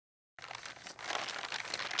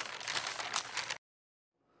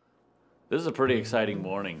This is a pretty exciting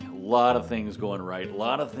morning. A lot of things going right. A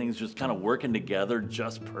lot of things just kind of working together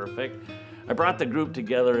just perfect. I brought the group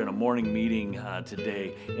together in a morning meeting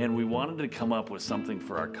today, and we wanted to come up with something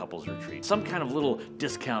for our couples retreat. Some kind of little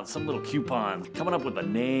discount, some little coupon, coming up with a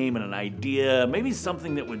name and an idea, maybe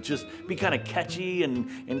something that would just be kind of catchy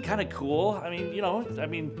and kind of cool.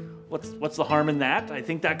 What's the harm in that? I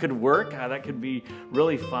think that could work. That could be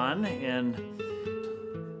really fun, and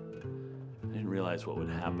I didn't realize what would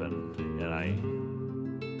happen, and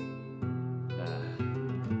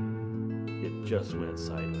it just went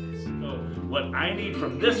sideways. So what I need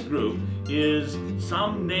from this group is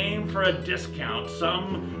some name for a discount,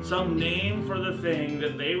 some name for the thing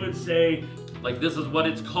that they would say, like, this is what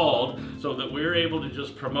it's called, so that we're able to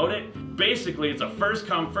just promote it. Basically, it's a first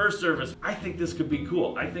come, first service. I think this could be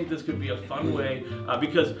cool. I think this could be a fun way,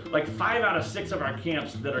 because like 5 out of 6 of our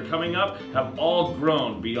camps that are coming up have all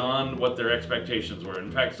grown beyond what their expectations were.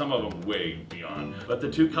 In fact, some of them way beyond. But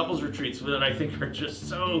the 2 couples retreats that I think are just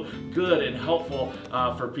so good and helpful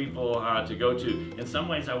for people to go to. In some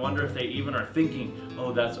ways, I wonder if they even are thinking,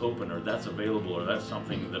 oh, that's open, or that's available, or that's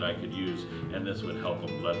something that I could use, and this would help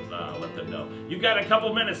them let them know. You've got a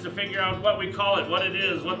couple minutes to figure out what we call it, what it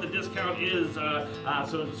is, what the discount is,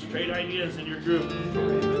 so straight ideas in your group.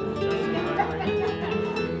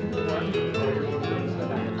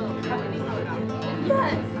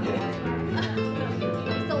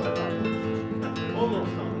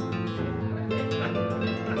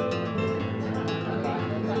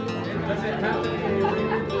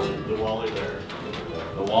 The Wally Bear.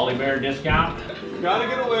 The Wally Bear discount? Gotta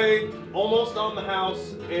get away, almost on the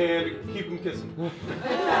house, and keep them kissing.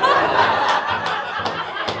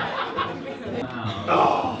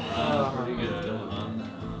 Pretty good.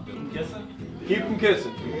 Keep them kissing? Keep them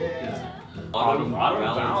kissing. Autumn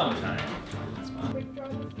Valentine.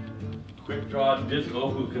 Quick draw disc.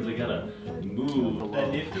 Oh, because they gotta move. The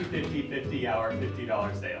nifty 50/50 hour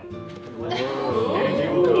 $50 sale.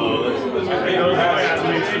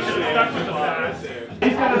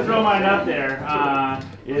 He's gonna throw mine up there.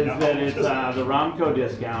 Is that it's the Romco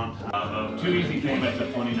discount of 2 easy payments of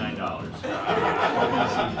 $29.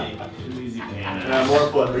 2 easy payments. More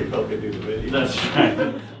fun refill could do the video. That's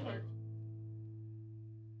right.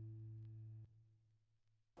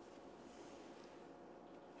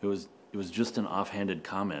 It was just an offhanded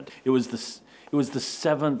comment. It was the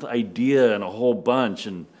 7th idea in a whole bunch,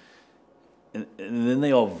 and then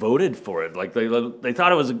they all voted for it. Like they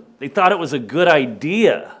thought it was a good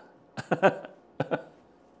idea.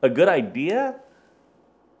 A good idea?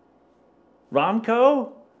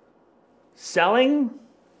 Romco? Selling?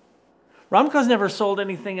 Romco's never sold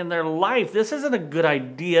anything in their life. This isn't a good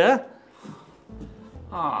idea.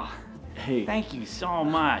 Oh, hey. thank you so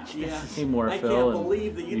much. Yeah. Hey, more I Phil. can't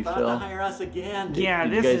believe that you thought Phil. to hire us again. Yeah,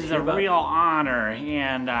 Did you this guys is hear a about- real honor,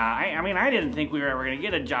 and I didn't think we were ever going to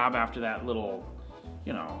get a job after that little,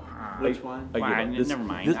 you know. Which one? I get it. Never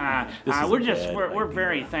mind. This is We're a bad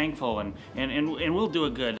very idea. thankful, and we'll do a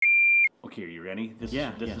good. Okay, are you ready? This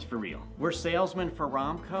is for real. We're salesmen for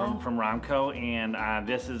Romco? From Romco, and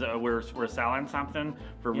this is we're selling something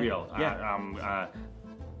for real. Yeah.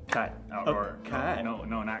 Cut cut.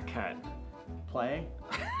 No, not cut. Play?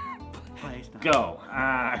 Play. Go.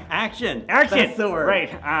 Action. Action. That's the word.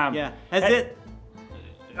 Right. Yeah.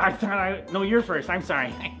 No, you're first. I'm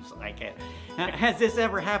sorry. I can't. Has this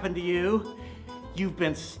ever happened to you? You've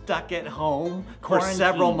been stuck at home for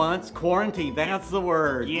several months. Quarantine, that's the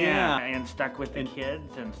word. Yeah, and stuck with the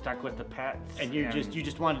kids and stuck with the pets. And you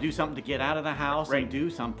just want to do something to get out of the house and do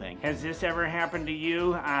something. Has this ever happened to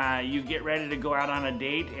you? You get ready to go out on a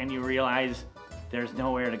date and you realize there's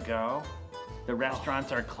nowhere to go. The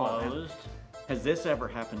restaurants are closed. Has this ever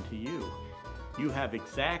happened to you? You have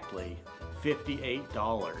exactly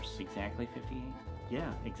 $58. Exactly 58?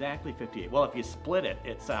 Yeah, exactly 58. Well, if you split it,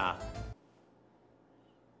 it's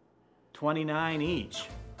 29 each.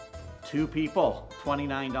 2 people,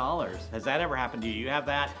 $29. Has that ever happened to you? You have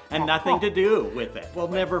that and nothing to do with it. Well,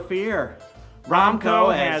 never fear.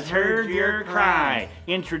 Romco has heard your cry.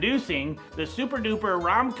 Introducing the super duper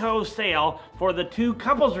Romco sale for the 2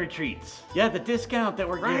 couples retreats. Yeah, the discount that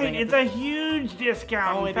we're giving. Right, it's a huge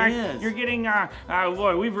discount. Oh, In it fact, is. You're getting,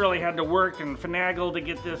 boy, we've really had to work and finagle to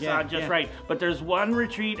get this just right. But there's one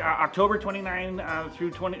retreat, October 29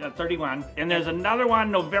 through 31, and there's another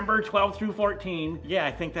one November 12 through 14. Yeah,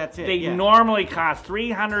 I think that's it. They normally cost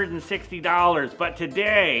 $360, but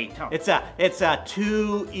today it's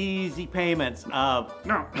 2 easy payments of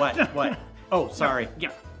no what? Oh, sorry.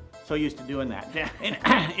 Yeah. So used to doing that. Yeah. And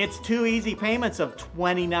it's 2 easy payments of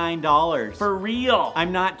 $29. For real.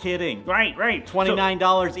 I'm not kidding. Right.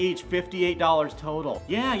 $29 each, $58 total.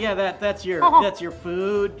 Yeah, that's your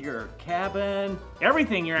food, your cabin.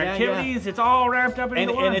 Everything, your activities, it's all wrapped up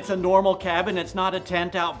into one. And it's a normal cabin. It's not a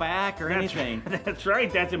tent out back or anything. That's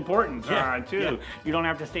right. That's important too. Yeah. You don't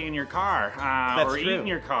have to stay in your car or eat in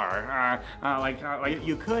your car.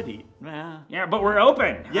 You could eat. Yeah, but we're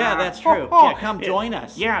open. Yeah, that's true. Yeah, come join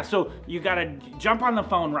us. Yeah, so you got to jump on the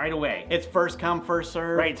phone right away. It's first come, first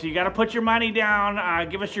serve. Right, so you got to put your money down,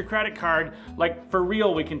 give us your credit card. Like, for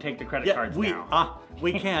real, we can take the credit cards now.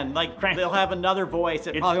 We can. Like, they'll have another voice.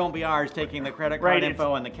 It probably won't be ours taking the credit card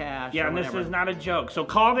info and the cash. Yeah, and this is not a joke. So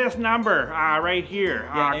call this number right here.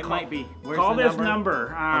 Yeah, it might be. Where's call the this number.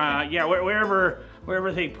 Okay. Yeah,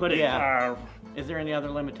 wherever they put it. Yeah. Is there any other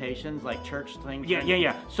limitations, like church things?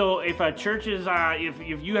 Yeah. So if a church is,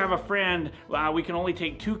 if you have a friend, we can only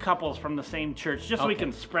take 2 couples from the same church, just so we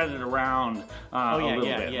can spread it around a little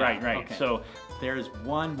bit. Yeah. Right. Okay. So there's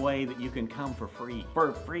one way that you can come for free.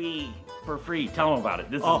 For free. Tell them about it.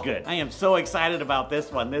 This is good. I am so excited about this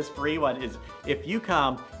one. This free one is if you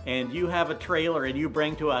come and you have a trailer and you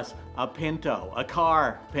bring to us a Pinto, a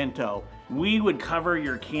car Pinto. We would cover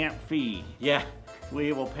your camp fee. Yeah.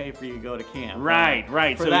 We will pay for you to go to camp. Right.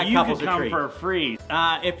 For so that you can couple's come retreat. for free.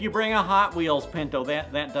 If you bring a Hot Wheels Pinto,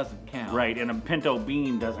 that doesn't count. Right, and a Pinto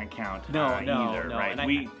Bean doesn't count either.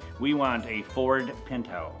 Right. We want a Ford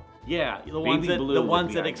Pinto. Yeah, the ones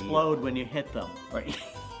that explode when you hit them. Right.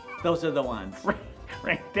 Those are the ones.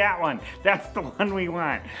 Right, that one. That's the one we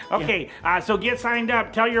want. Okay, so get signed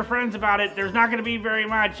up. Tell your friends about it. There's not going to be very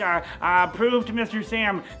much. Prove to Mr.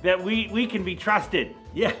 Sam that we can be trusted.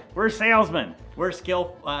 Yeah. We're salesmen. We're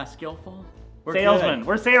skillful. We're salesmen. Good.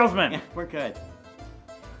 We're salesmen. Yeah, we're good.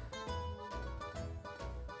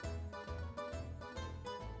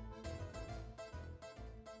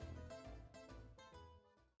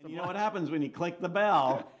 You know what happens when you click the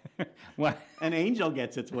bell? What? An angel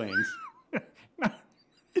gets its wings.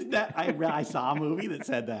 Isn't that? I saw a movie that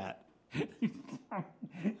said that.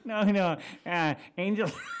 No.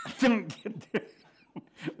 Angels don't get there.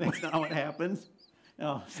 That's not what happens.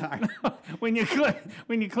 Oh, sorry. When you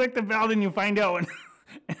click the bell, then you find out.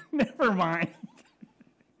 Never mind.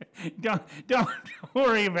 Don't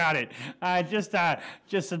worry about it. Just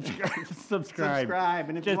subscribe. Subscribe,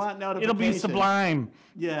 and if you want notifications, it'll be sublime.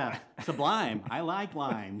 Yeah, sublime. I like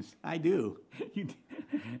limes. I do.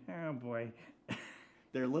 Oh boy.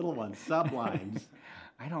 They're little ones, sublimes.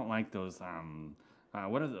 I don't like those.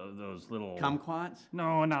 What are those little kumquats?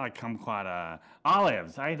 No, not like kumquat.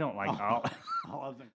 Olives. I don't like olives. Olives.